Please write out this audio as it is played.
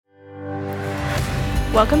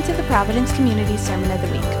Welcome to the Providence Community Sermon of the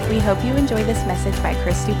Week. We hope you enjoy this message by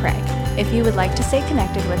Chris Dupre. If you would like to stay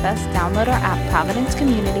connected with us, download our app Providence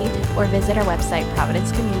Community or visit our website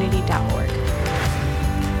providencecommunity.org.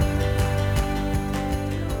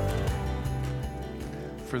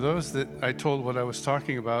 For those that I told what I was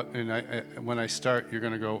talking about, and when I start, you're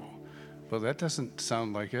going to go, well, that doesn't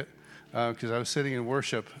sound like it, because I was sitting in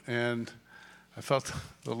worship, and I felt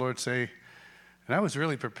the Lord say, and I was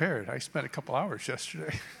really prepared. I spent a couple hours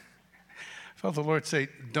yesterday. I felt the Lord say,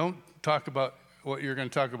 don't talk about what you're going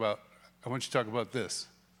to talk about. I want you to talk about this.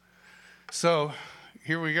 So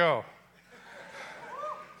here we go.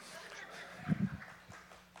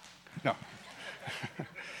 No.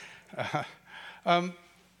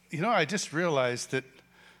 I just realized that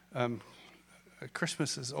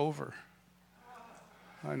Christmas is over.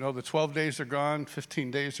 I know the 12 days are gone,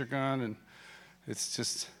 15 days are gone, and it's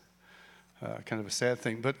just kind of a sad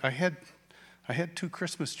thing. But I had two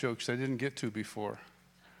Christmas jokes I didn't get to before.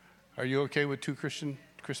 Are you okay with two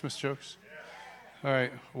Christmas jokes? All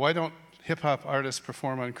right. Why don't hip-hop artists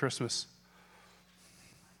perform on Christmas?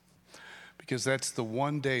 Because that's the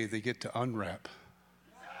one day they get to unwrap.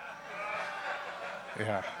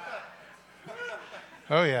 Yeah.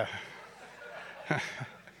 Oh, yeah.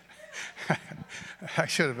 I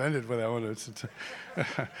should have ended with that one.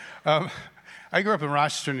 I grew up in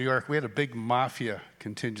Rochester, New York. We had a big mafia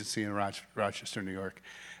contingency in Rochester, New York.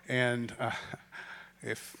 And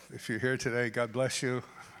if you're here today, God bless you.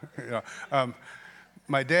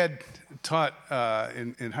 My dad taught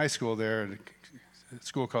in high school there, at a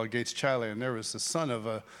school called Gates Chile, and there was the son of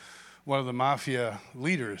one of the mafia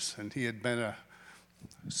leaders, and he had been a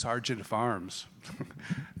sergeant of arms.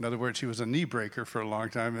 In other words, he was a knee breaker for a long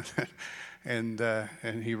time, and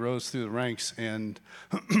he rose through the ranks. And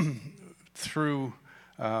through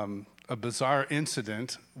a bizarre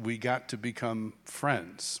incident, we got to become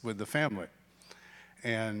friends with the family.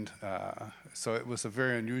 And so it was a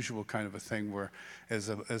very unusual kind of a thing where, as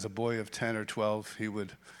a boy of 10 or 12, he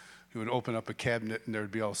would open up a cabinet and there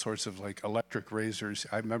would be all sorts of like electric razors.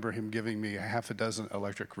 I remember him giving me a half a dozen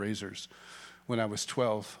electric razors when I was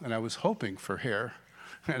 12, and I was hoping for hair,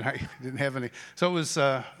 and I didn't have any. So it was.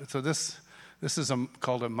 This is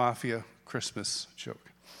called a mafia Christmas joke.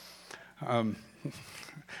 A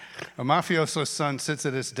mafioso's son sits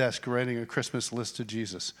at his desk writing a Christmas list to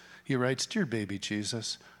Jesus. He writes, "Dear baby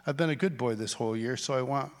Jesus, I've been a good boy this whole year, so I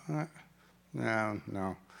want..."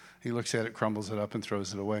 No. He looks at it, crumbles it up, and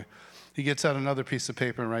throws it away. He gets out another piece of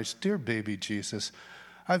paper and writes, "Dear baby Jesus,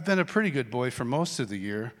 I've been a pretty good boy for most of the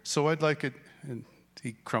year, so I'd like it..." And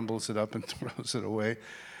he crumbles it up and throws it away.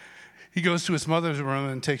 He goes to his mother's room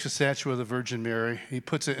and takes a statue of the Virgin Mary. He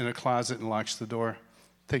puts it in a closet and locks the door.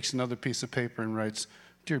 Takes another piece of paper and writes,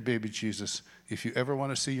 "Dear baby Jesus, if you ever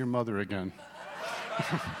want to see your mother again..."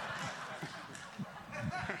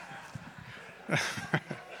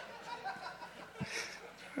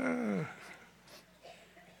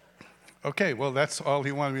 Okay, well, that's all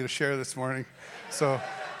he wanted me to share this morning. So,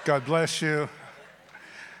 God bless you.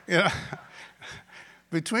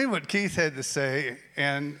 Between what Keith had to say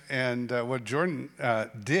and what Jordan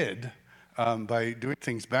did by doing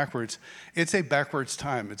things backwards, it's a backwards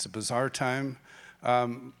time. It's a bizarre time.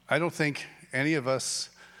 I don't think any of us,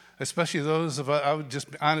 especially those of us, I would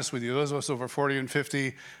just be honest with you, those of us over 40 and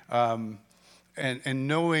 50, and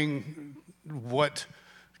knowing what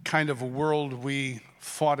kind of a world we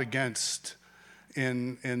fought against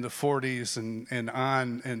in the 40s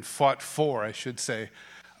and fought for, I should say,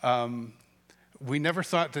 we never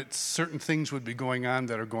thought that certain things would be going on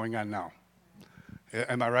that are going on now.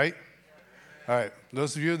 Am I right? All right.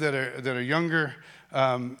 Those of you that are younger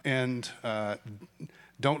and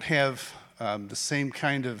don't have the same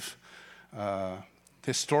kind of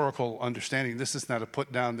historical understanding. This is not a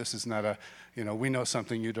put down. This is not we know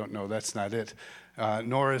something you don't know. That's not it.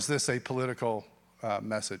 Nor is this a political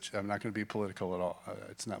message. I'm not going to be political at all.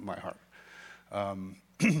 It's not my heart.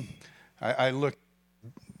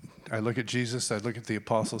 I look at Jesus, I look at the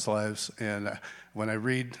apostles' lives, and when I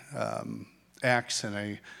read Acts and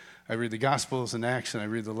I read the Gospels and Acts and I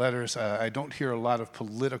read the letters, I don't hear a lot of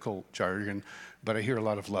political jargon, but I hear a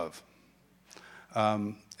lot of love.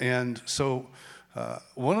 And so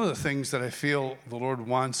one of the things that I feel the Lord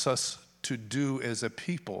wants us to do as a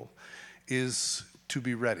people is to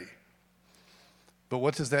be ready. But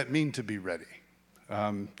what does that mean to be ready?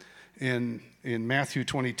 In Matthew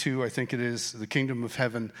 22, I think it is, the kingdom of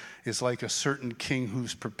heaven is like a certain king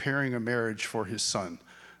who's preparing a marriage for his son.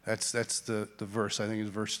 That's the verse, I think it's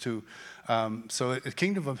verse 2. So the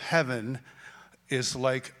kingdom of heaven is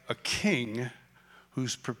like a king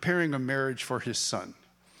who's preparing a marriage for his son.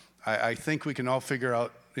 I think we can all figure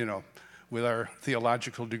out, with our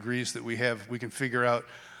theological degrees that we have, we can figure out,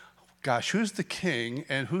 gosh, who's the king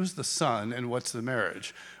and who's the son and what's the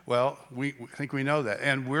marriage? Well, we think we know that,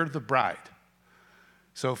 and we're the bride.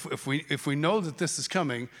 So if we know that this is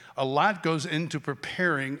coming, a lot goes into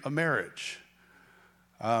preparing a marriage.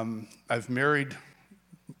 I've married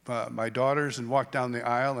my daughters and walked down the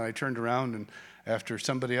aisle, and I turned around, and after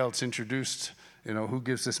somebody else introduced, who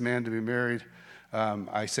gives this man to be married,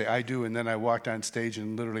 I say, I do, and then I walked on stage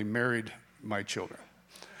and literally married my children.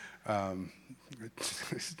 That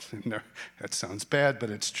sounds bad, but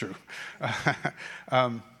it's true.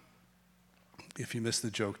 If you missed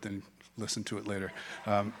the joke, then listen to it later.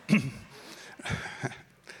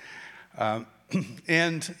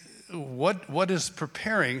 And what is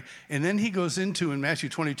preparing, and then he goes into, in Matthew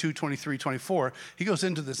 22, 23, 24, he goes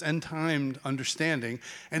into this end-time understanding,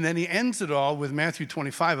 and then he ends it all with Matthew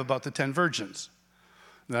 25 about the 10 virgins.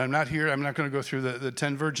 Now, I'm not going to go through the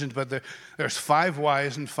 10 virgins, but there's 5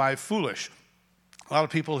 wise and 5 foolish. A lot of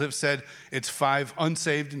people have said it's 5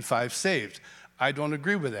 unsaved and 5 saved. I don't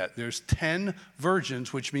agree with that. There's 10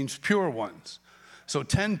 virgins, which means pure ones. So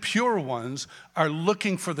 10 pure ones are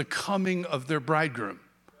looking for the coming of their bridegroom.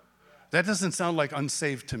 That doesn't sound like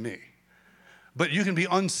unsaved to me. But you can be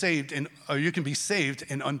unsaved or you can be saved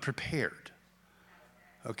and unprepared.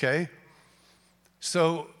 Okay?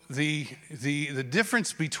 So the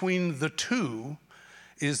difference between the two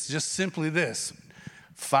is just simply this.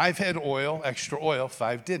 5 had oil, extra oil,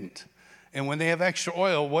 5 didn't. And when they have extra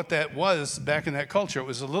oil, what that was back in that culture, it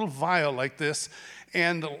was a little vial like this,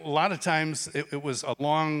 and a lot of times it was a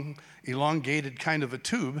long, elongated kind of a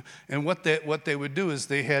tube. And what they would do is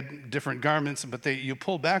they had different garments, but you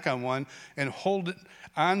pull back on one and hold it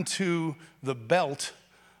onto the belt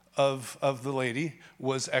of the lady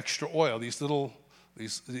was extra oil. These little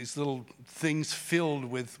things filled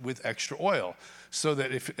with extra oil, so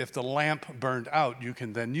that if the lamp burned out, you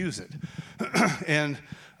can then use it. And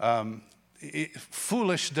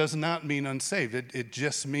foolish does not mean unsaved. It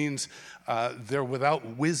just means they're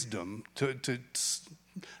without wisdom.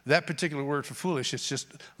 That particular word for foolish, it's just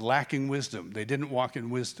lacking wisdom. They didn't walk in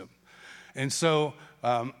wisdom. And so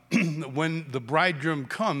when the bridegroom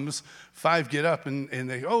comes, 5 get up and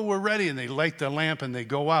they, we're ready, and they light the lamp and they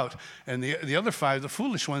go out. And the other 5, the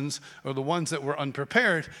foolish ones, or the ones that were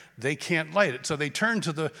unprepared, they can't light it. So they turn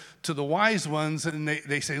to the wise ones and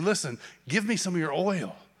they say, listen, give me some of your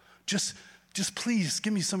oil. Just please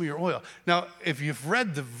give me some of your oil. Now, if you've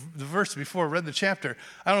read the verse before, read the chapter,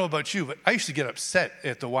 I don't know about you, but I used to get upset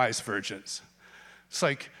at the wise virgins. It's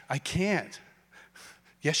like, I can't.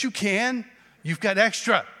 Yes, you can. You've got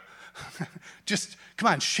extra. Just,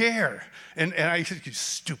 come on, share. And I said, you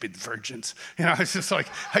stupid virgins. It's just like,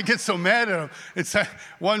 I get so mad at them. It's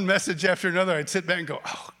one message after another. I'd sit back and go,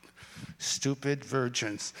 stupid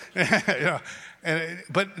virgins. But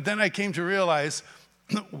then I came to realize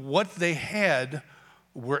what they had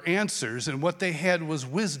were answers, and what they had was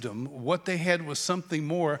wisdom. What they had was something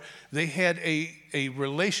more. They had a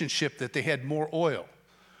relationship that they had more oil.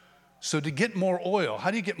 So to get more oil, how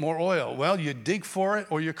do you get more oil? Well, you dig for it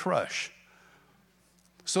or you crush.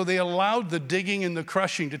 So they allowed the digging and the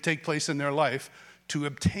crushing to take place in their life to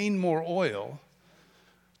obtain more oil.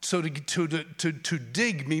 So to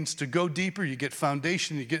dig means to go deeper. You get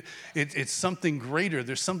foundation. It's something greater.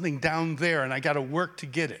 There's something down there, and I got to work to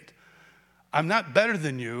get it. I'm not better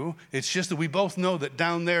than you. It's just that we both know that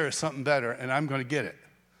down there is something better, and I'm going to get it.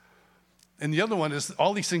 And the other one is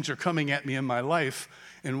all these things are coming at me in my life,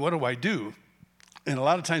 and what do I do? And a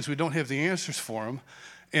lot of times we don't have the answers for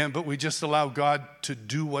them, but we just allow God to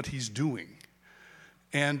do what he's doing.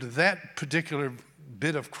 And that particular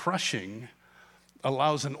bit of crushing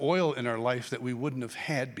allows an oil in our life that we wouldn't have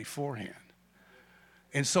had beforehand.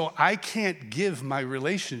 And so I can't give my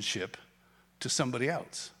relationship to somebody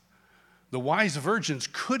else. The wise virgins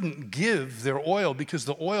couldn't give their oil because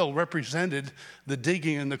the oil represented the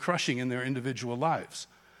digging and the crushing in their individual lives.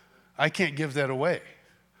 I can't give that away.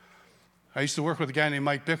 I used to work with a guy named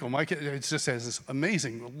Mike Bickle. Mike just has this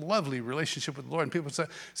amazing, lovely relationship with the Lord. And people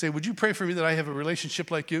say, would you pray for me that I have a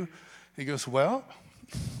relationship like you? He goes, well,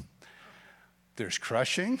 there's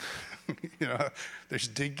crushing, there's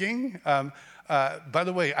digging. By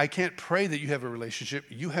the way, I can't pray that you have a relationship.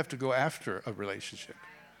 You have to go after a relationship.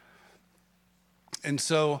 And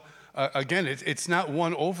so, again, it's not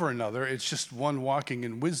one over another. It's just one walking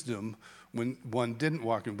in wisdom when one didn't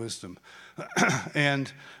walk in wisdom.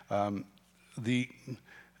 And the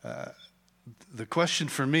question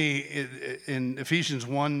for me in Ephesians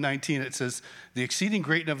 1:19, it says, the exceeding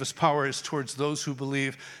greatness of his power is towards those who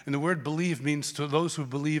believe. And the word believe means to those who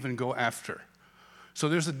believe and go after. So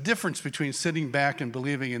there's a difference between sitting back and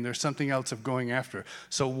believing, and there's something else of going after.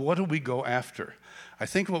 So what do we go after? I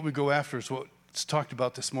think what we go after is what's talked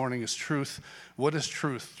about this morning is truth. What is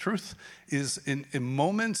truth? Truth is in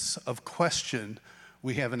moments of question,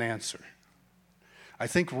 we have an answer. I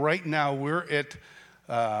think right now we're at,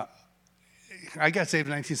 I got saved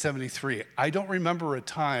in 1973. I don't remember a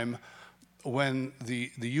time when the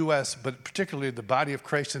U.S., but particularly the body of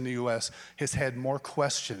Christ in the U.S., has had more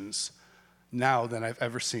questions now than I've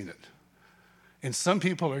ever seen it. And some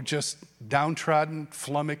people are just downtrodden,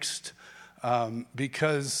 flummoxed,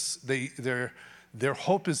 because their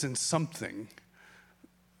hope is in something,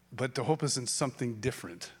 but the hope is in something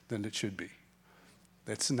different than it should be.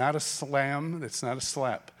 That's not a slam, that's not a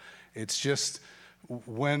slap. It's just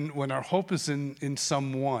when our hope is in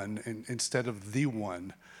someone instead of the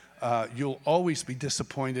one, you'll always be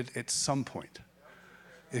disappointed at some point.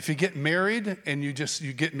 If you get married and you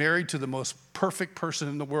get married to the most perfect person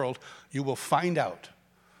in the world, you will find out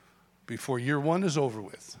before year one is over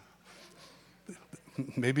with,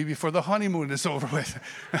 maybe before the honeymoon is over with,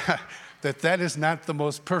 that is not the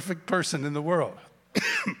most perfect person in the world.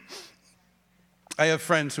 I have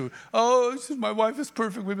friends who, my wife is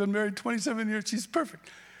perfect. We've been married 27 years. She's perfect.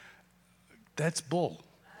 That's bull.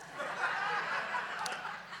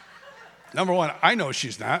 Number one, I know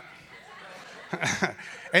she's not.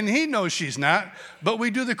 And he knows she's not, but we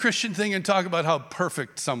do the Christian thing and talk about how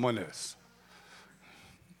perfect someone is.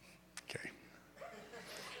 Okay.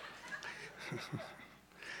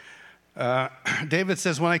 David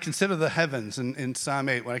says, when I consider the heavens, in Psalm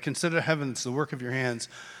 8, when I consider the heavens, the work of your hands,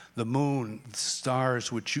 the moon, the stars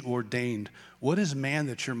which you ordained, what is man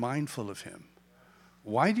that you're mindful of him?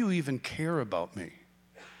 Why do you even care about me?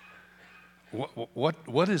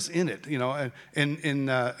 What is in it? You know,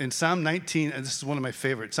 in Psalm 19, and this is one of my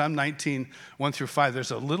favorites, Psalm 19, 1-5,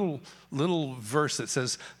 there's a little verse that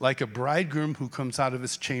says, like a bridegroom who comes out of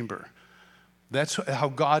his chamber. That's how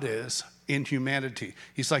God is in humanity.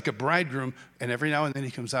 He's like a bridegroom, and every now and then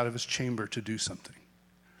he comes out of his chamber to do something.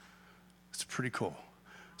 It's pretty cool.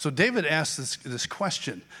 So David asked this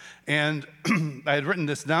question, and I had written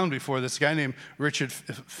this down before. This guy named Richard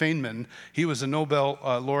Feynman, he was a Nobel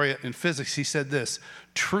laureate in physics. He said this: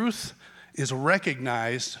 truth is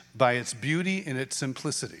recognized by its beauty and its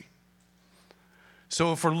simplicity.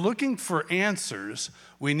 So if we're looking for answers,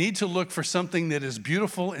 we need to look for something that is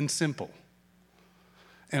beautiful and simple.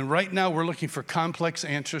 And right now we're looking for complex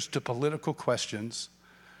answers to political questions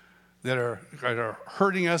that are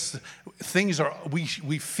hurting us. Things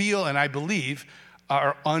we feel, and I believe,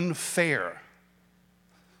 are unfair.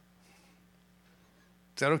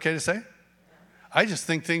 Is that okay to say? I just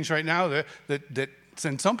think things right now that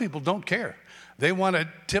and some people don't care. They want to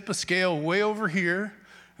tip a scale way over here,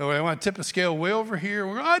 or they want to tip a scale way over here.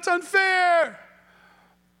 It's unfair.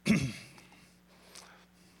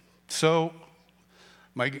 So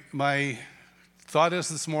my thought is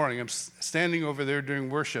this morning, I'm standing over there during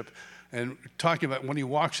worship and talking about when he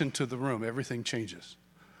walks into the room, everything changes.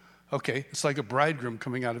 Okay, it's like a bridegroom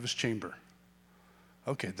coming out of his chamber.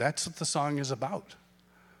 Okay, that's what the song is about.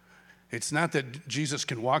 It's not that Jesus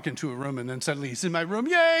can walk into a room and then suddenly he's in my room,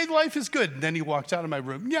 yay, life is good. And then he walks out of my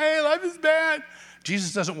room, yay, life is bad.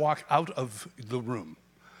 Jesus doesn't walk out of the room.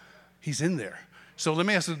 He's in there. So let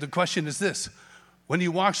me ask you, the question is this: when he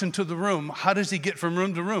walks into the room, how does he get from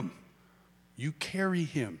room to room? You carry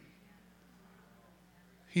him.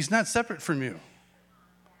 He's not separate from you.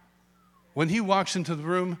 When he walks into the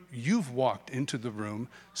room, you've walked into the room,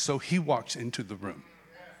 so he walks into the room.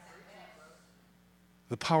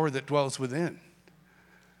 The power that dwells within.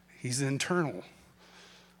 He's internal.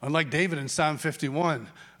 Unlike David in Psalm 51,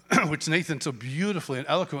 which Nathan so beautifully and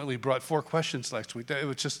eloquently brought 4 questions last week. It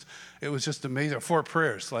was just amazing. 4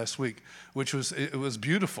 prayers last week, which was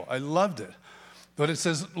beautiful. I loved it. But it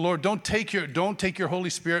says, Lord, don't take your Holy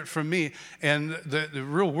Spirit from me. And the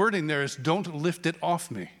real wording there is, don't lift it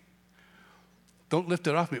off me. Don't lift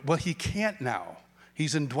it off me. Well, he can't now.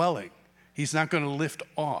 He's indwelling. He's not going to lift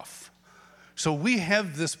off. So we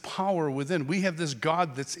have this power within. We have this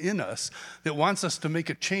God that's in us that wants us to make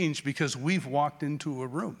a change because we've walked into a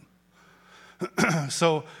room.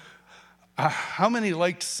 So how many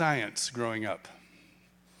liked science growing up?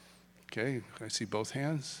 Okay, I see both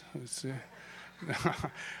hands. Let's see.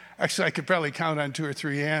 Actually, I could probably count on 2 or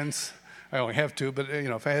 3 hands. I only have 2, but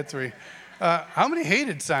if I had 3. How many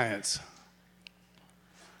hated science?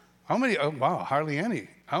 How many? Oh, wow, hardly any.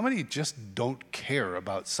 How many just don't care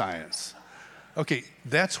about science? Okay,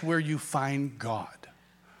 that's where you find God.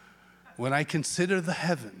 When I consider the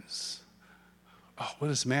heavens, what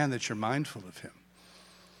is man that you're mindful of him?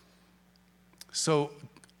 So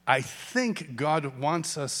I think God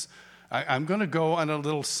wants us, I'm going to go on a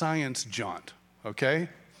little science jaunt, okay?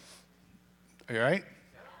 Are you all right?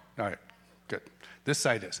 All right, good. This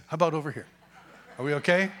side is. How about over here? Are we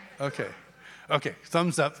okay? Okay. Okay,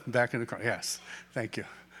 thumbs up back in the corner. Yes, thank you.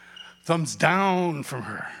 Thumbs down from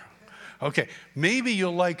her. Okay, maybe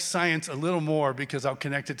you'll like science a little more because I'll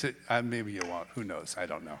connect it to, maybe you won't. Who knows? I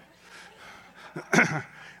don't know.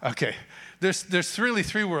 Okay, there's really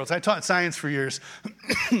three worlds. I taught science for years.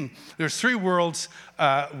 There's three worlds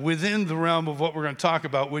within the realm of what we're going to talk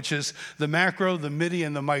about, which is the macro, the midi,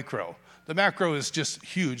 and the micro. The macro is just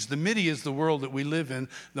huge. The midi is the world that we live in.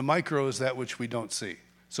 The micro is that which we don't see.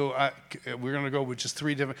 So we're going to go with just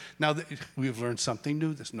three different. Now that we've learned something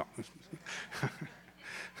new. No.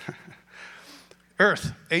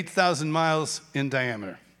 Earth, 8,000 miles in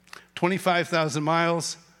diameter, 25,000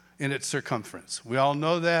 miles in its circumference. We all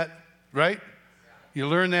know that, right? You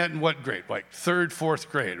learn that in what grade? Like third,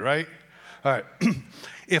 fourth grade, right? All right.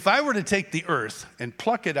 If I were to take the Earth and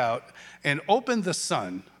pluck it out and open the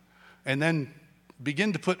sun and then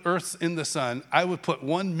begin to put Earths in the sun, I would put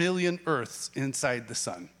 1 million Earths inside the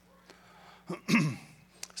sun.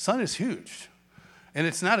 Sun is huge, and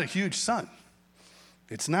it's not a huge sun.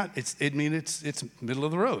 It's not. It's middle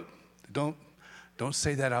of the road. Don't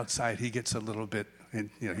say that outside. He gets a little bit,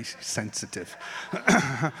 he's sensitive.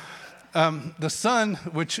 The sun,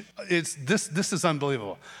 which is this is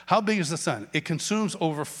unbelievable. How big is the sun? It consumes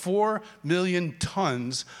over 4 million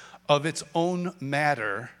tons of its own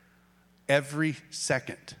matter every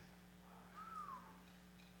second.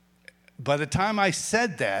 By the time I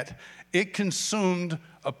said that, it consumed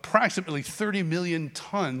approximately 30 million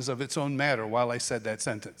tons of its own matter while I said that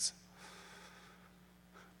sentence.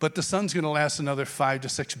 But the sun's going to last another 5 to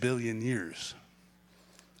 6 billion years.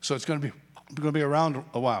 So it's going to be around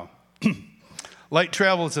a while. Light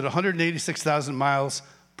travels at 186,000 miles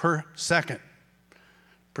per second.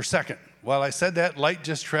 Per second. While I said that, light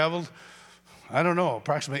just traveled,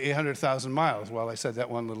 approximately 800,000 miles while I said that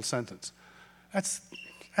one little sentence. That's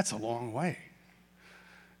a long way.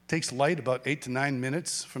 It takes light about 8 to 9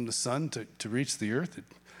 minutes from the sun to reach the earth.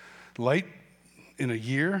 Light in a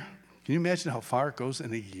year, can you imagine how far it goes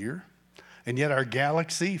in a year? And yet our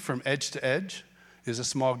galaxy from edge to edge is a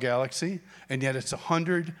small galaxy, and yet it's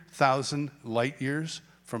 100,000 light years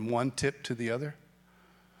from one tip to the other.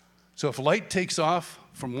 So if light takes off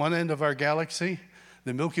from one end of our galaxy,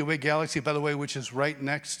 the Milky Way galaxy, by the way, which is right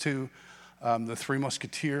next to the Three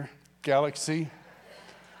Musketeer galaxy.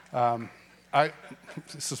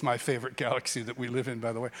 This is my favorite galaxy that we live in,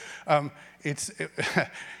 by the way.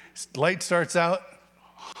 Light starts out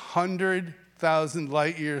 100,000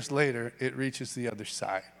 light years later, it reaches the other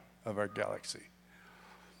side of our galaxy.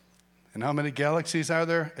 And how many galaxies are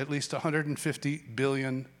there? At least 150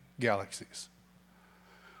 billion galaxies.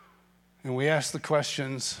 And we ask the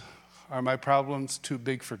questions, are my problems too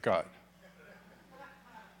big for God?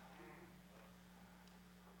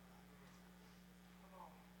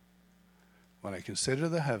 When I consider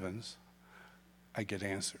the heavens, I get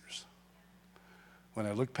answers. When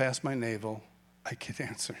I look past my navel, I get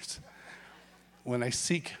answers. When I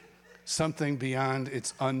seek something beyond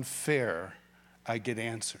it's unfair, I get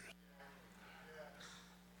answers.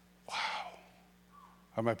 Wow.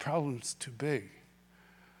 Are my problems too big?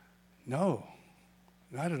 No,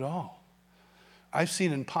 not at all. I've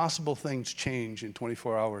seen impossible things change in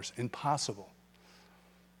 24 hours. Impossible.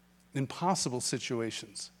 Impossible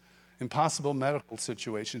situations. Impossible medical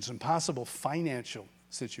situations. Impossible financial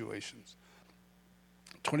situations.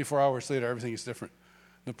 24 hours later, everything is different.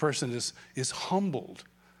 The person is humbled.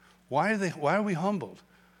 Why are we humbled?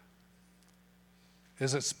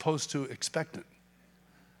 As opposed to expectant.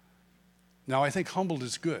 Now, I think humbled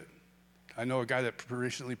is good. I know a guy that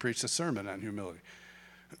recently preached a sermon on humility.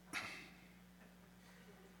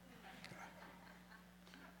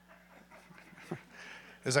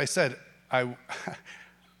 As I said,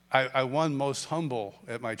 I won most humble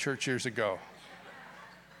at my church years ago,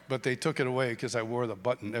 but they took it away because I wore the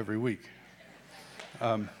button every week.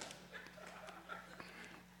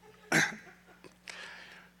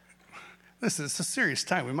 Listen, it's a serious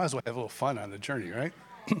time. We might as well have a little fun on the journey, right?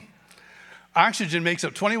 Oxygen makes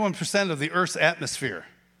up 21% of the Earth's atmosphere.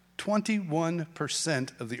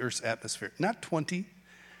 21% of the Earth's atmosphere. Not 20,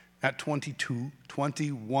 not 22,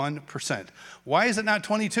 21%. Why is it not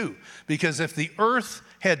 22? Because if the Earth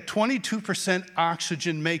had 22%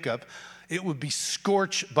 oxygen makeup, it would be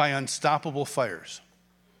scorched by unstoppable fires.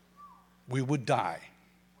 We would die.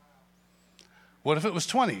 What if it was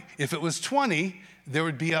 20? If it was 20, there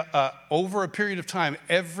would be over a period of time,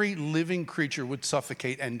 every living creature would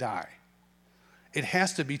suffocate and die. It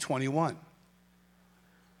has to be 21.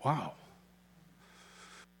 Wow.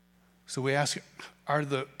 So we ask, are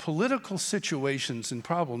the political situations and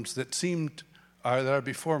problems that are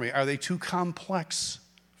before me, are they too complex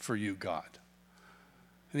for you, God?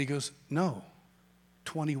 And he goes, no,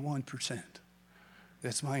 21%.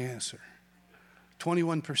 That's my answer.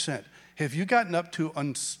 21%. Have you gotten up to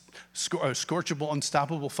scorchable,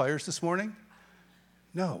 unstoppable fires this morning?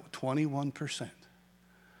 No, 21%.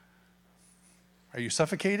 Are you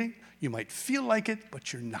suffocating? You might feel like it,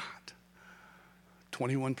 but you're not.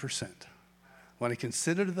 21%. When I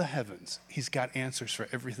consider the heavens, he's got answers for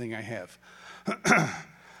everything I have.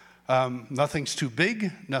 Nothing's too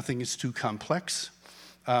big. Nothing is too complex.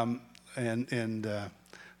 These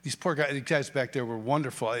poor guys, the guys back there were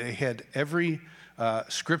wonderful. They had every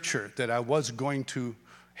scripture that I was going to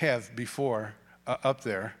have before up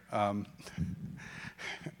there. I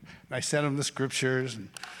sent them the scriptures, and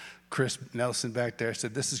Chris Nelson back there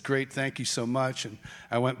said, "This is great, thank you so much." And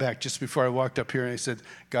I went back just before I walked up here and I said,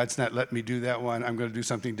 "God's not letting me do that one. I'm going to do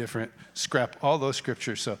something different." Scrap all those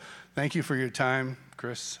scriptures. So thank you for your time,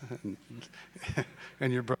 Chris,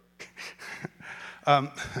 and your brother.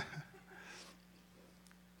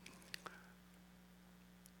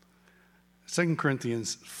 2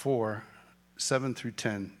 Corinthians 4, 7 through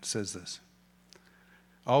 10 says this.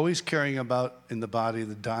 Always carrying about in the body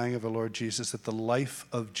the dying of the Lord Jesus, that the life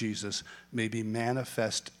of Jesus may be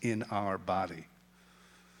manifest in our body.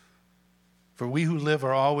 For we who live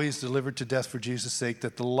are always delivered to death for Jesus' sake,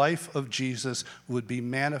 that the life of Jesus would be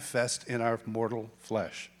manifest in our mortal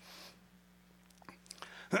flesh.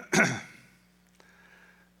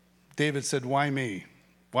 David said, "Why me?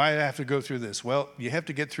 Why do I have to go through this?" Well, you have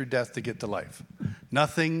to get through death to get to life.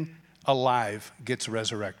 Nothing alive gets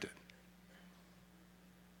resurrected.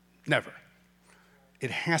 Never.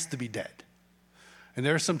 It has to be dead. And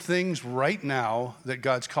there are some things right now that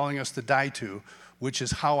God's calling us to die to, which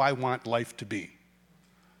is how I want life to be.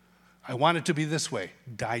 I want it to be this way.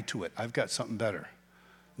 Die to it. I've got something better.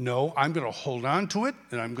 No, I'm going to hold on to it,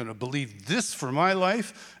 and I'm going to believe this for my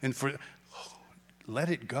life, and let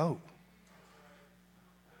it go.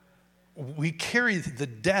 We carry the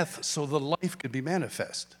death so the life could be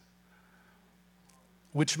manifest.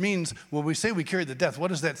 Which means, when we say we carry the death, what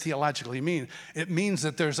does that theologically mean? It means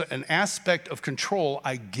that there's an aspect of control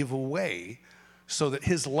I give away so that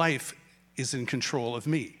his life is in control of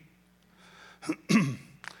me.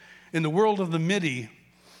 In the world of the MIDI,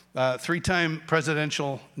 three-time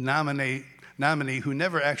presidential nominee who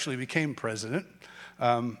never actually became president,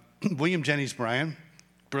 William Jennings Bryan,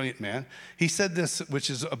 brilliant man, he said this, which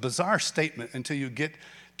is a bizarre statement until you get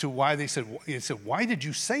to why he said, "Why did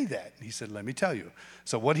you say that?" He said, "Let me tell you."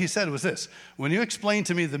 So what he said was this: "When you explain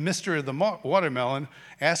to me the mystery of the watermelon,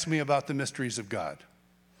 ask me about the mysteries of God."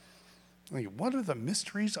 I think, what are the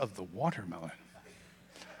mysteries of the watermelon?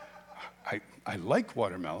 I like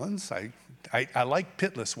watermelons. I like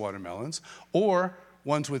pitless watermelons, or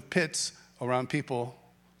ones with pits around people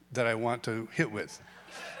that I want to hit with.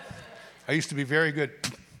 I used to be very good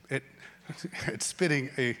at spitting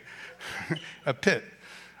a pit.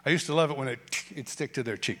 I used to love it when it'd stick to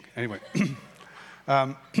their cheek. Anyway,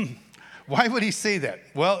 why would he say that?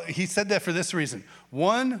 Well, he said that for this reason.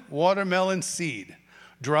 One watermelon seed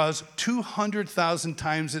draws 200,000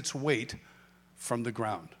 times its weight from the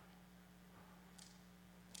ground.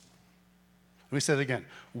 Let me say it again.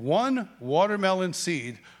 One watermelon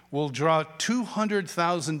seed will draw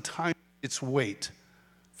 200,000 times its weight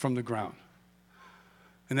from the ground.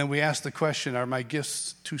 And then we ask the question, are my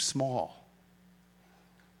gifts too small?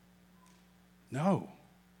 No.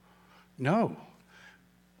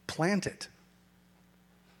 Plant it.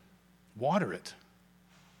 Water it.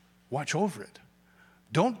 Watch over it.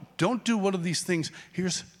 Don't do one of these things.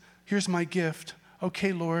 Here's my gift.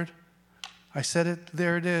 Okay, Lord. I said it.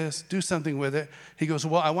 There it is. Do something with it. He goes,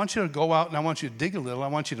 well, I want you to go out and I want you to dig a little. I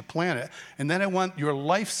want you to plant it. And then I want your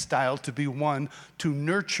lifestyle to be one to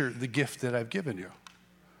nurture the gift that I've given you.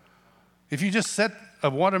 If you just set a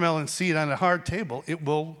watermelon seed on a hard table, it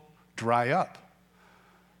will dry up.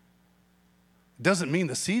 Doesn't mean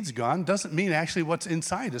the seed's gone. Doesn't mean actually what's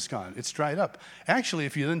inside is gone. It's dried up. Actually,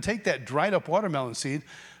 if you then take that dried up watermelon seed,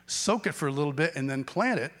 soak it for a little bit, and then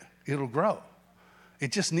plant it, it'll grow.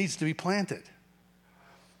 It just needs to be planted.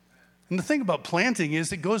 And the thing about planting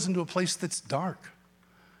is it goes into a place that's dark.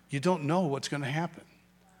 You don't know what's going to happen.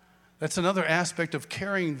 That's another aspect of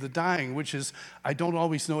carrying the dying, which is I don't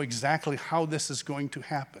always know exactly how this is going to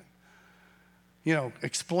happen.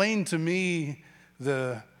 Explain to me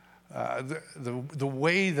the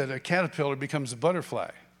way that a caterpillar becomes a butterfly.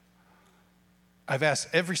 I've asked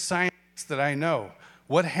every scientist that I know,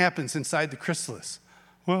 what happens inside the chrysalis?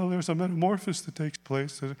 Well, there's a metamorphosis that takes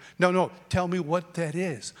place. No, tell me what that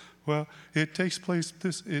is. Well, it takes place,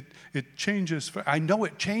 it changes. I know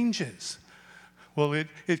it changes. Well,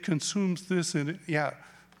 it consumes this and yeah,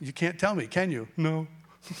 you can't tell me, can you? No.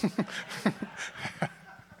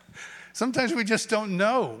 Sometimes we just don't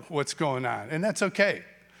know what's going on, and that's okay.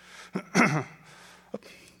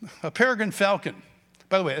 A peregrine falcon,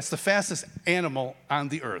 by the way, it's the fastest animal on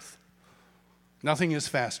the earth. Nothing is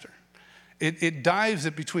faster. It dives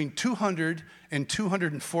at between 200 and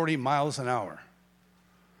 240 miles an hour.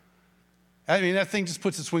 I mean, that thing just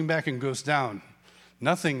puts its wing back and goes down.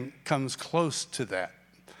 Nothing comes close to that.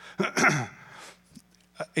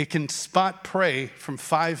 It can spot prey from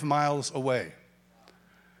 5 miles away.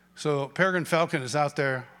 So peregrine falcon is out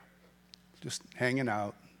there just hanging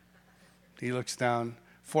out. He looks down.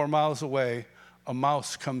 4 miles away, a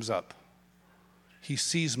mouse comes up. He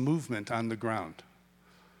sees movement on the ground.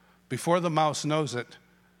 Before the mouse knows it,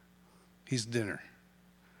 he's dinner.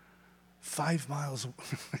 5 miles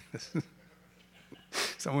away.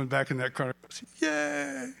 Someone back in that corner goes,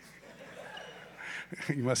 yay!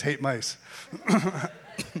 You must hate mice.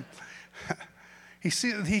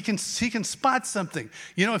 He can spot something.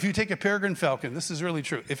 You know, if you take a peregrine falcon, this is really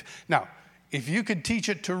true. If you could teach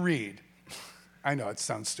it to read, I know it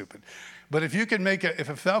sounds stupid, but if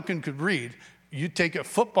a falcon could read, you take a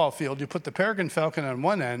football field, you put the peregrine falcon on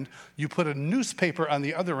one end, you put a newspaper on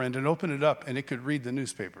the other end and open it up, and it could read the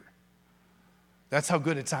newspaper. That's how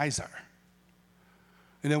good its eyes are.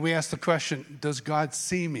 And then we ask the question, does God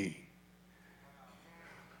see me?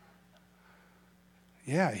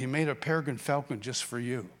 Yeah, he made a peregrine falcon just for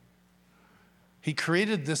you. He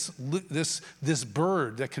created this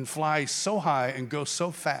bird that can fly so high and go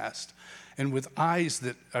so fast and with eyes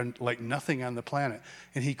that are like nothing on the planet.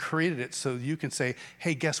 And he created it so you can say,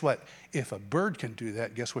 hey, guess what? If a bird can do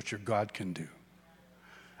that, guess what your God can do?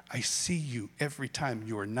 I see you every time.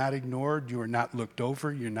 You are not ignored. You are not looked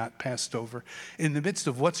over. You're not passed over. In the midst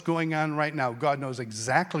of what's going on right now, God knows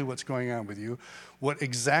exactly what's going on with you,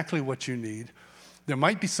 exactly what you need. There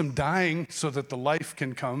might be some dying so that the life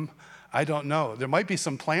can come. I don't know. There might be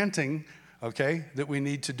some planting, okay, that we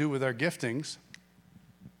need to do with our giftings.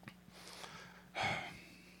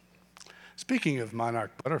 Speaking of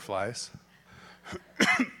monarch butterflies,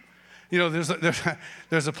 you know,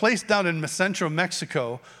 there's a place down in central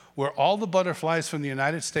Mexico where all the butterflies from the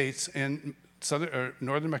United States and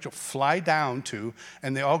northern Mexico fly down to,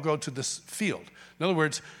 and they all go to this field. In other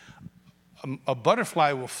words, a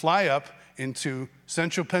butterfly will fly up into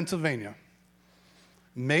central Pennsylvania,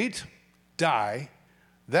 mate, die.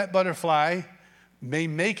 That butterfly may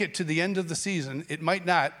make it to the end of the season. It might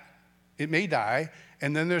not. It may die.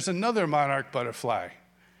 And then there's another monarch butterfly.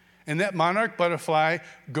 And that monarch butterfly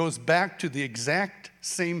goes back to the exact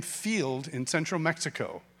same field in central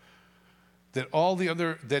Mexico that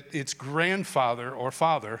its grandfather or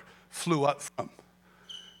father flew up from.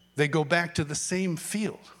 They go back to the same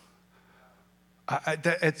field.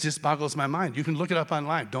 It just boggles my mind. You can look it up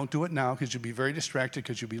online. Don't do it now because you'll be very distracted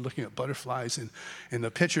because you'll be looking at butterflies and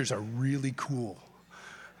the pictures are really cool.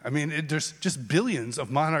 I mean, there's just billions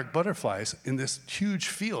of monarch butterflies in this huge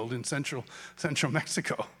field in central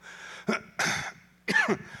Mexico.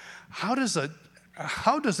 How does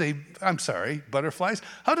butterflies,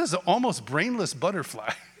 how does an almost brainless butterfly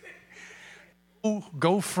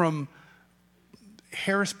go from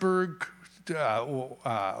Harrisburg,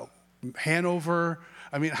 Hanover?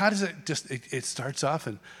 I mean, how does it starts off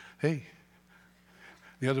and, hey,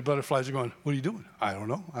 the other butterflies are going, what are you doing? I don't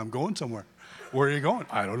know. I'm going somewhere. Where are you going?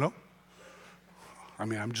 I don't know. I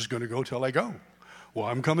mean, I'm just going to go till I go. Well,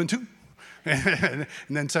 I'm coming too. And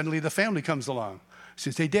then suddenly the family comes along. She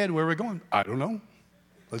says, hey, Dad, where are we going? I don't know.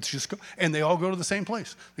 Let's just go. And they all go to the same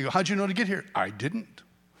place. They go, how'd you know to get here? I didn't.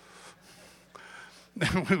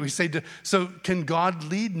 We say, so can God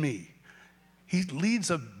lead me? He leads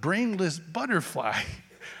a brainless butterfly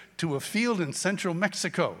to a field in central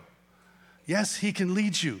Mexico. Yes, he can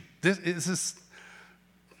lead you.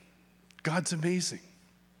 God's amazing.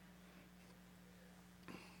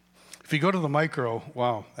 If you go to the micro,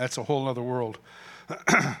 wow, that's a whole other world.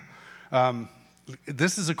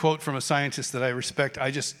 This is a quote from a scientist that I respect.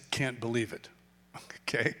 I just can't believe it.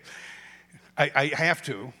 Okay? I have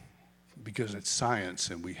to, because it's science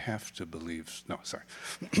and we have to believe. No, sorry.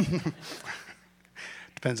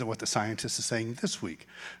 Depends on what the scientist is saying this week.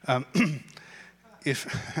 Did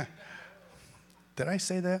I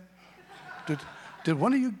say that? Did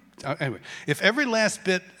one of you? Anyway, if every last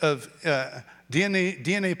bit of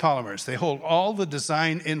DNA polymers, they hold all the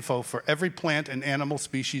design info for every plant and animal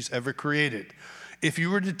species ever created. If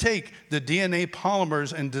you were to take the DNA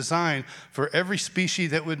polymers and design for every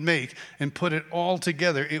species that would make and put it all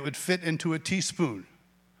together, it would fit into a teaspoon.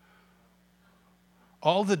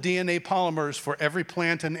 All the DNA polymers for every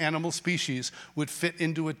plant and animal species would fit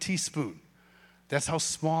into a teaspoon. That's how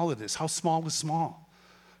small it is. How small is small?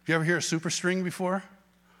 Have you ever heard of superstring before?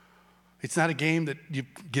 It's not a game that you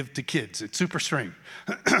give to kids. It's superstring.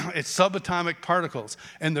 It's subatomic particles.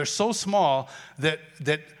 And they're so small that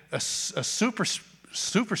a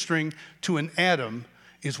superstring to an atom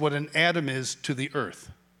is what an atom is to the earth.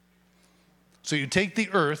 So you take the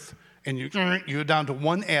earth and you go down to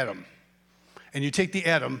one atom. And you take the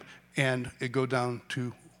atom and it go down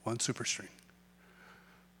to one superstring.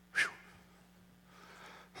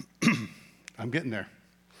 I'm getting there.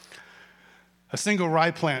 A single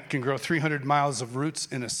rye plant can grow 300 miles of roots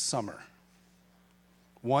in a summer.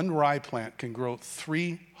 One rye plant can grow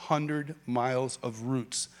 300 miles of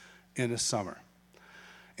roots in a summer.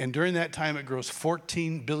 And during that time, it grows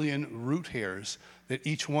 14 billion root hairs that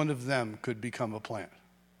each one of them could become a plant.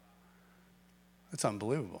 That's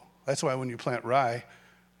unbelievable. That's why when you plant rye,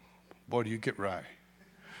 boy, do you get rye.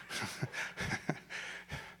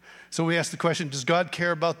 So we ask the question, does God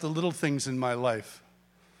care about the little things in my life?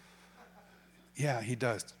 Yeah, he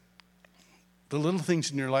does. The little things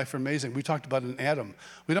in your life are amazing. We talked about an atom.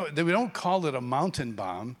 We don't call it a mountain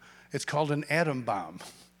bomb. It's called an atom bomb.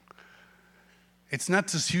 It's not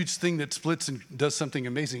this huge thing that splits and does something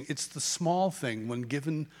amazing. It's the small thing when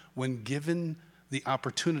given the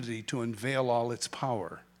opportunity to unveil all its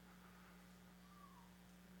power,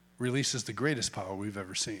 releases the greatest power we've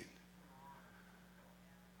ever seen.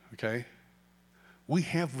 Okay? We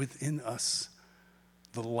have within us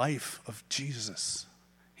the life of Jesus.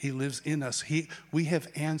 He lives in us. We have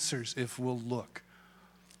answers if we'll look.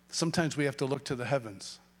 Sometimes we have to look to the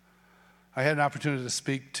heavens. I had an opportunity to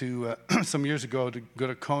speak to, some years ago, to go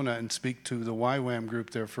to Kona and speak to the YWAM group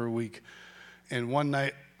there for a week. And one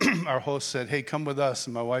night, our host said, hey, come with us.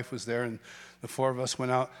 And my wife was there, and the four of us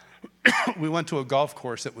went out. We went to a golf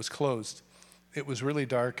course that was closed. It was really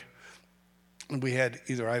dark. And we had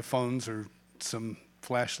either iPhones or some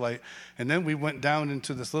flashlight. And then we went down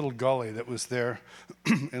into this little gully that was there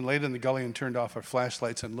and laid in the gully and turned off our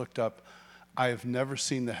flashlights and looked up. I have never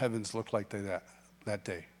seen the heavens look like that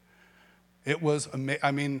day. It was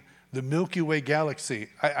amazing. The Milky Way galaxy.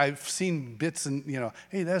 I've seen bits and,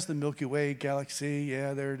 hey, that's the Milky Way galaxy.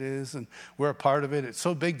 Yeah, there it is. And we're a part of it. It's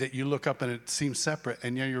so big that you look up and it seems separate,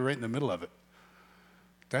 and you're right in the middle of it.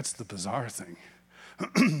 That's the bizarre thing.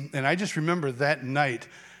 And I just remember that night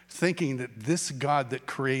thinking that this God that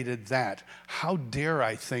created that, how dare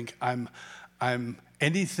I think I'm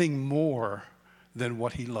anything more than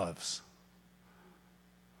what he loves?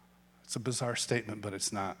 It's a bizarre statement, but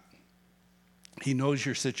it's not. He knows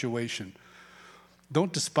your situation.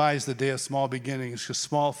 Don't despise the day of small beginnings, because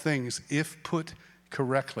small things, if put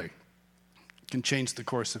correctly, can change the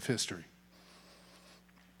course of history.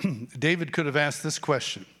 David could have asked this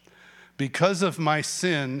question: because of my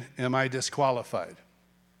sin, am I disqualified?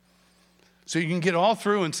 So you can get all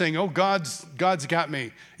through and saying, oh, God's got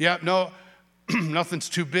me. Yeah, no, nothing's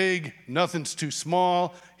too big, nothing's too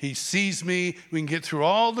small. He sees me. We can get through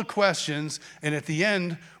all the questions, and at the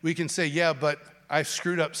end, we can say, yeah, but I've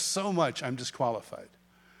screwed up so much, I'm disqualified.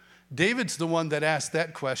 David's the one that asked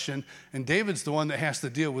that question, and David's the one that has to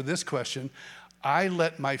deal with this question. I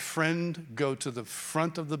let my friend go to the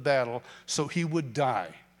front of the battle so he would die,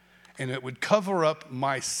 and it would cover up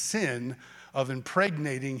my sin of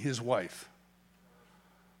impregnating his wife.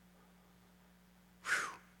 Whew.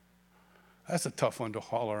 That's a tough one to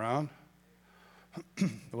haul around.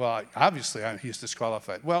 Well, obviously, he's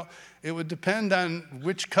disqualified. Well, it would depend on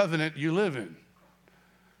which covenant you live in.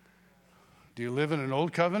 Do you live in an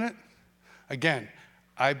old covenant? Again,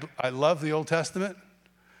 I love the Old Testament,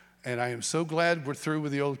 and I am so glad we're through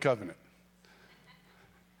with the Old Covenant.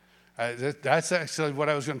 That's actually what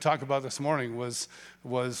I was going to talk about this morning was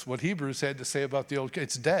what Hebrews had to say about the Old Covenant.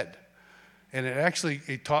 It's dead. And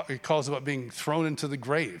it calls about being thrown into the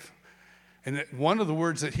grave. And one of the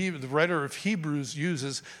words that the writer of Hebrews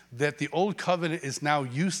uses, that the Old Covenant is now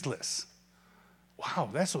useless. Wow,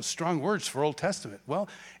 that's those strong words for Old Testament. Well,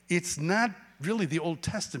 it's not really the Old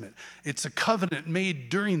Testament. It's a covenant made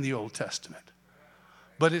during the Old Testament.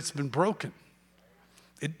 But it's been broken.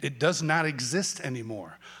 It does not exist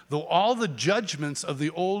anymore. Though all the judgments of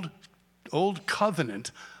the old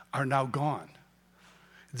covenant are now gone.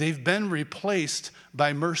 They've been replaced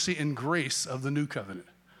by mercy and grace of the new covenant.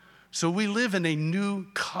 So we live in a new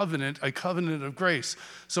covenant, a covenant of grace.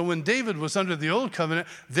 So when David was under the old covenant,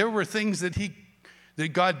 there were things that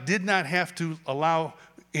God did not have to allow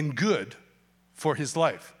in good for his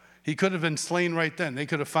life. He could have been slain right then. They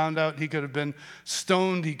could have found out. He could have been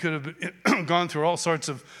stoned. He could have gone through all sorts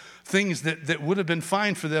of things that would have been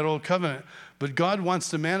fine for that old covenant. But God wants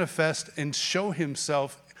to manifest and show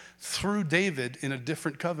himself through David in a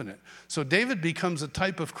different covenant. So David becomes a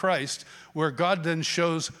type of Christ where God then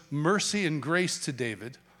shows mercy and grace to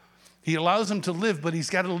David. He allows him to live, but he's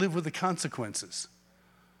got to live with the consequences.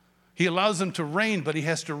 He allows him to reign, but he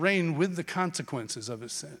has to reign with the consequences of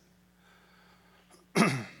his sin.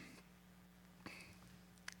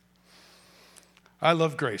 I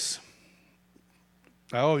love grace.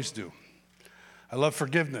 I always do. I love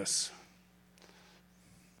forgiveness.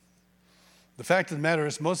 The fact of the matter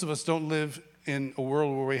is, most of us don't live in a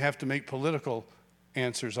world where we have to make political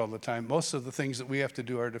answers all the time. Most of the things that we have to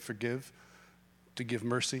do are to forgive, to give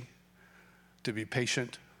mercy, to be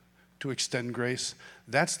patient, to extend grace.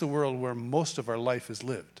 That's the world where most of our life is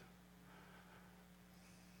lived.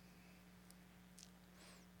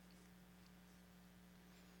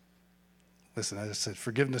 Listen, as I said,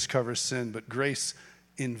 forgiveness covers sin, but grace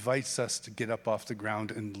invites us to get up off the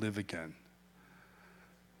ground and live again.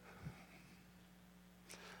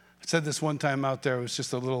 I said this one time out there. It was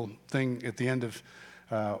just a little thing at the end of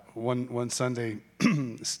one Sunday.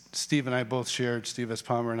 Steve and I both shared, Steve S.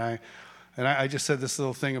 Palmer and I just said this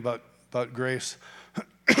little thing about grace.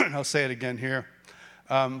 I'll say it again here.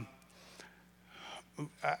 I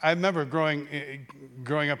remember growing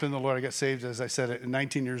up in the Lord. I got saved, as I said, at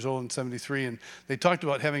 19 years old in 73, and they talked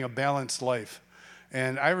about having a balanced life.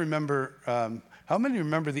 And I remember, how many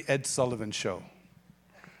remember the Ed Sullivan Show?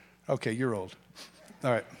 Okay, you're old.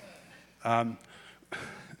 All right.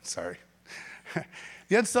 Sorry.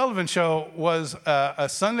 The Ed Sullivan Show was a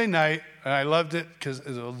Sunday night, and I loved it because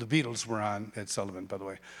the Beatles were on. Ed Sullivan, by the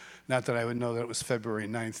way. Not that I would know that it was February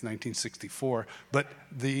 9th, 1964, but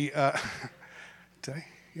the... Did I?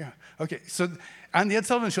 Yeah. Okay. So on the Ed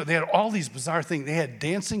Sullivan Show, they had all these bizarre things. They had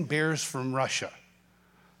dancing bears from Russia.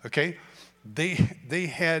 Okay. They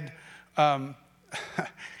had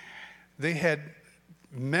they had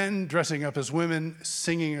men dressing up as women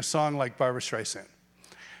singing a song like Barbra Streisand.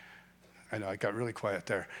 I know I got really quiet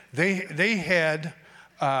there. They had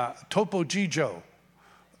Topo Gigio,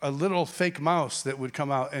 a little fake mouse that would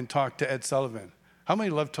come out and talk to Ed Sullivan. How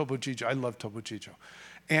many love Topo Gigio? I love Topo Gigio.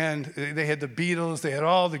 And they had the Beatles, they had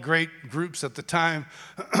all the great groups at the time.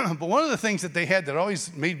 But one of the things that they had that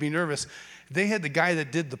always made me nervous, they had the guy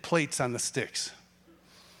that did the plates on the sticks.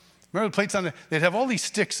 Remember the plates they'd have all these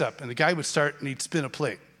sticks up, and the guy would start and he'd spin a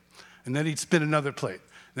plate. And then he'd spin another plate.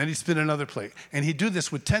 And then he'd spin another plate. And he'd do this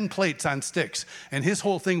with 10 plates on sticks. And his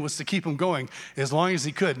whole thing was to keep them going as long as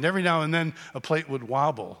he could. And every now and then a plate would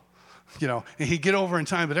wobble. And he'd get over in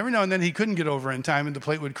time, but every now and then he couldn't get over in time, and the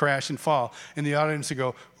plate would crash and fall, and the audience would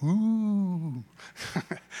go, ooh.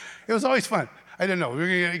 It was always fun. I didn't know. We were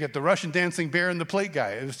going to get the Russian dancing bear and the plate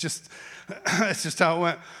guy. It was just, that's just how it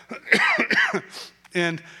went.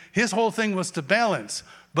 And his whole thing was to balance.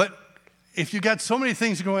 But if you got so many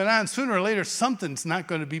things going on, sooner or later, something's not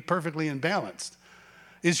going to be perfectly imbalanced.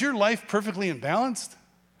 Is your life perfectly imbalanced?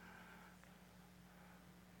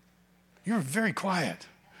 You're very quiet.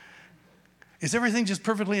 Is everything just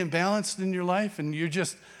perfectly imbalanced in your life, and you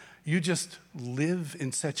just live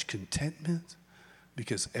in such contentment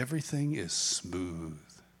because everything is smooth?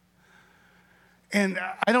 And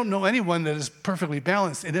I don't know anyone that is perfectly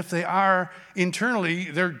balanced, and if they are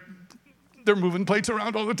internally, they're moving plates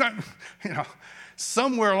around all the time.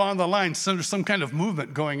 Somewhere along the line, there's some kind of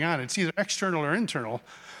movement going on. It's either external or internal,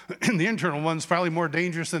 and the internal one's probably more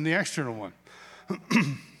dangerous than the external one.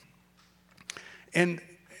 And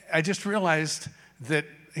I just realized that,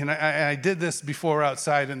 and I did this before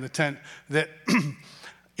outside in the tent, that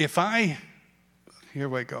here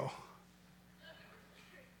we go.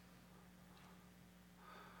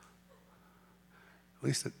 At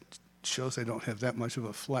least it shows I don't have that much of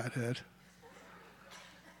a flat head.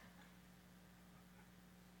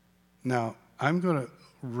 Now, I'm going to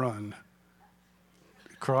run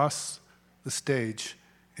across the stage,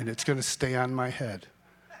 and it's going to stay on my head.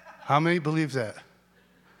 How many believe that?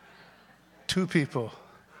 2 people,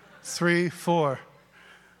 3, 4.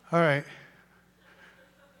 All right.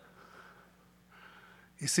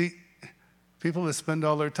 You see, people that spend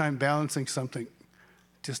all their time balancing something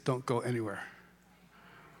just don't go anywhere.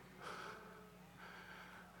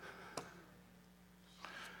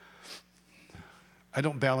 I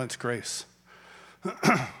don't balance grace.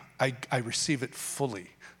 I receive it fully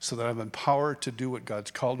so that I'm empowered to do what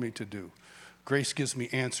God's called me to do. Grace gives me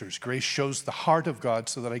answers. Grace shows the heart of God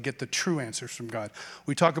so that I get the true answers from God.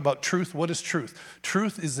 We talk about truth. What is truth?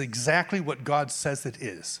 Truth is exactly what God says it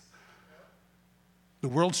is. The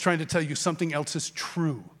world's trying to tell you something else is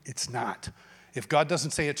true. It's not. If God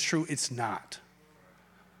doesn't say it's true, it's not.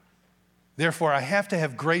 Therefore, I have to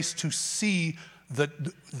have grace to see the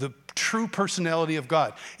true personality of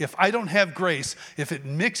God. If I don't have grace, if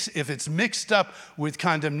it's mixed up with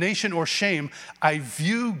condemnation or shame, I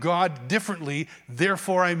view God differently,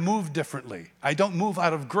 therefore I move differently. I don't move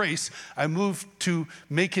out of grace. I move to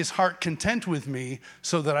make his heart content with me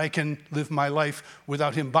so that I can live my life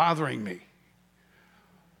without him bothering me.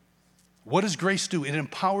 What does grace do? It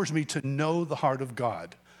empowers me to know the heart of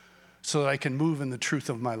God so that I can move in the truth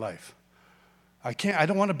of my life. I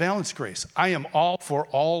don't want to balance grace. I am all for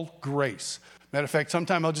all grace. Matter of fact,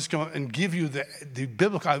 sometime I'll just go and give you the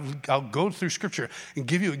biblical, I'll go through scripture and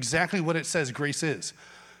give you exactly what it says grace is.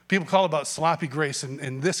 People call about sloppy grace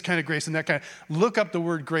and this kind of grace and that kind of. Look up the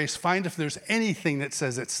word grace. Find if there's anything that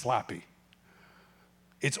says it's sloppy.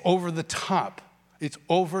 It's over the top. It's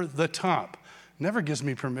over the top. Never gives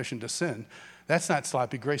me permission to sin. That's not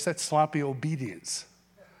sloppy grace. That's sloppy obedience.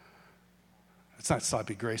 It's not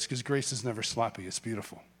sloppy grace because grace is never sloppy. It's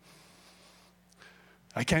beautiful.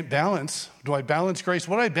 I can't balance. Do I balance grace?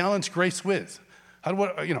 What do I balance grace with? How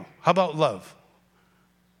about love?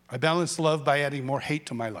 I balance love by adding more hate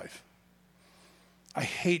to my life. I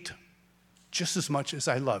hate just as much as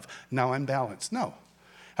I love. Now I'm balanced. No.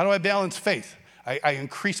 How do I balance faith? I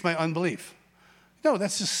increase my unbelief. No,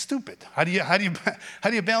 that's just stupid. How do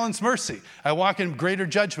you balance mercy? I walk in greater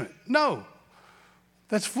judgment. No,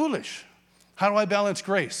 that's foolish. How do I balance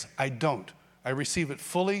grace? I don't. I receive it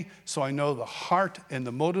fully so I know the heart and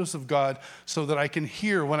the motives of God so that I can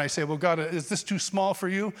hear when I say, well, God, is this too small for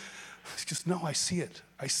you? It's just, no, I see it.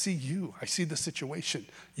 I see you. I see the situation.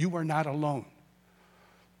 You are not alone.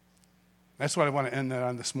 That's what I want to end that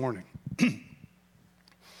on this morning.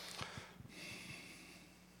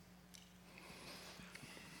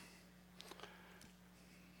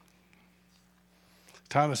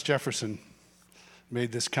 Thomas Jefferson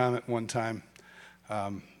made this comment one time,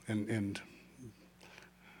 and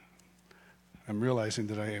I'm realizing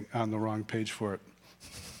that I am on the wrong page for it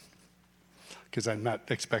because I'm not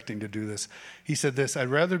expecting to do this. He said this: I'd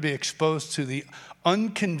rather be exposed to the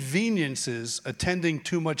inconveniences attending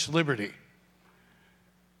too much liberty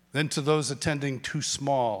than to those attending too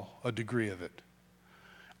small a degree of it.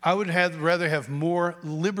 I would rather have more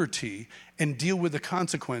liberty and deal with the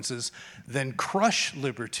consequences than crush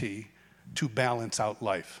liberty to balance out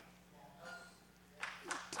life.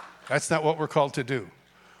 That's not what we're called to do.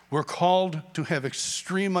 We're called to have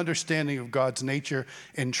extreme understanding of God's nature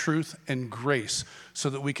and truth and grace so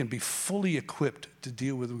that we can be fully equipped to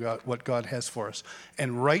deal with what God has for us.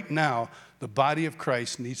 And right now, the body of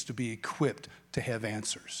Christ needs to be equipped to have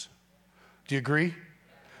answers. Do you agree?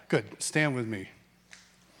 Good. Stand with me.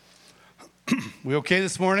 We okay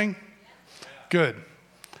this morning? Good.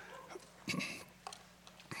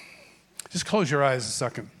 Just close your eyes a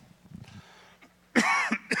second.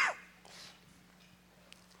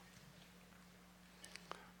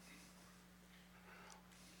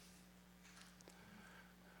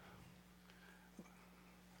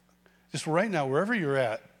 Just right now, wherever you're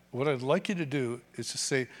at, what I'd like you to do is to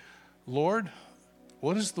say, Lord,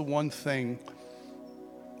 what is the one thing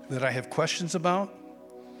that I have questions about,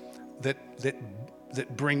 that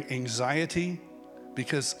bring anxiety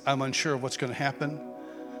because I'm unsure of what's going to happen?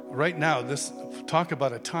 Right now, talk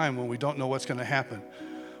about a time when we don't know what's going to happen.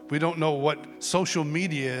 We don't know what social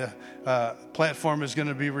media platform is going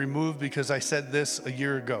to be removed because I said this a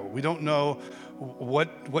year ago. We don't know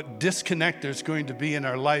what disconnect there's going to be in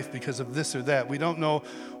our life because of this or that. We don't know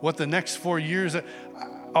what the next 4 years are.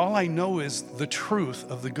 All I know is the truth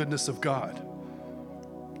of the goodness of God.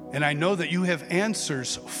 And I know that you have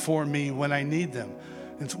answers for me when I need them.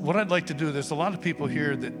 And so what I'd like to do, there's a lot of people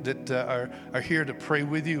here that are here to pray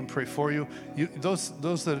with you and pray for you.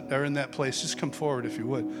 Those that are in that place, just come forward if you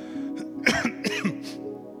would.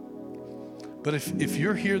 But if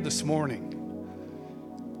you're here this morning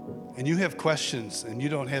and you have questions and you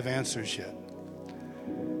don't have answers yet,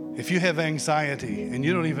 if you have anxiety and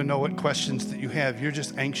you don't even know what questions that you have, you're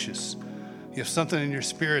just anxious. You have something in your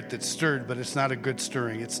spirit that's stirred, but it's not a good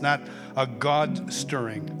stirring. It's not a God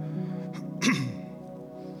stirring.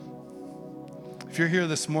 If you're here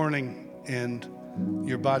this morning and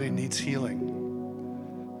your body needs healing,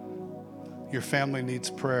 your family needs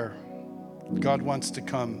prayer, God wants to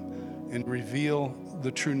come and reveal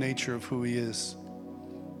the true nature of who He is.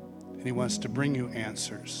 And He wants to bring you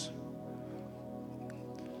answers.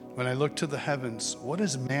 When I look to the heavens, what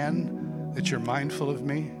is man that you're mindful of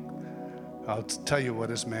me? I'll tell you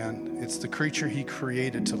what is man. It's the creature He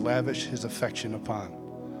created to lavish His affection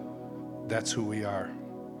upon. That's who we are.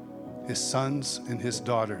 his sons and his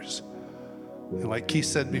daughters. And like Keith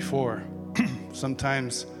said before,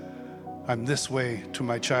 sometimes I'm this way to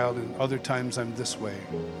my child and other times I'm this way.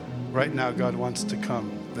 Right now, God wants to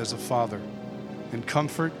come as a father and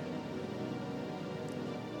comfort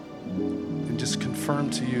and just confirm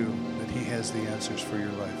to you that he has the answers for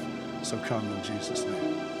your life. So come in Jesus'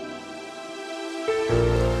 name.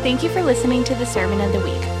 Thank you for listening to the Sermon of the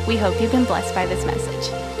Week. We hope you've been blessed by this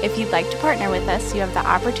message. If you'd like to partner with us, you have the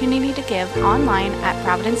opportunity to give online at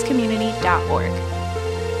providencecommunity.org.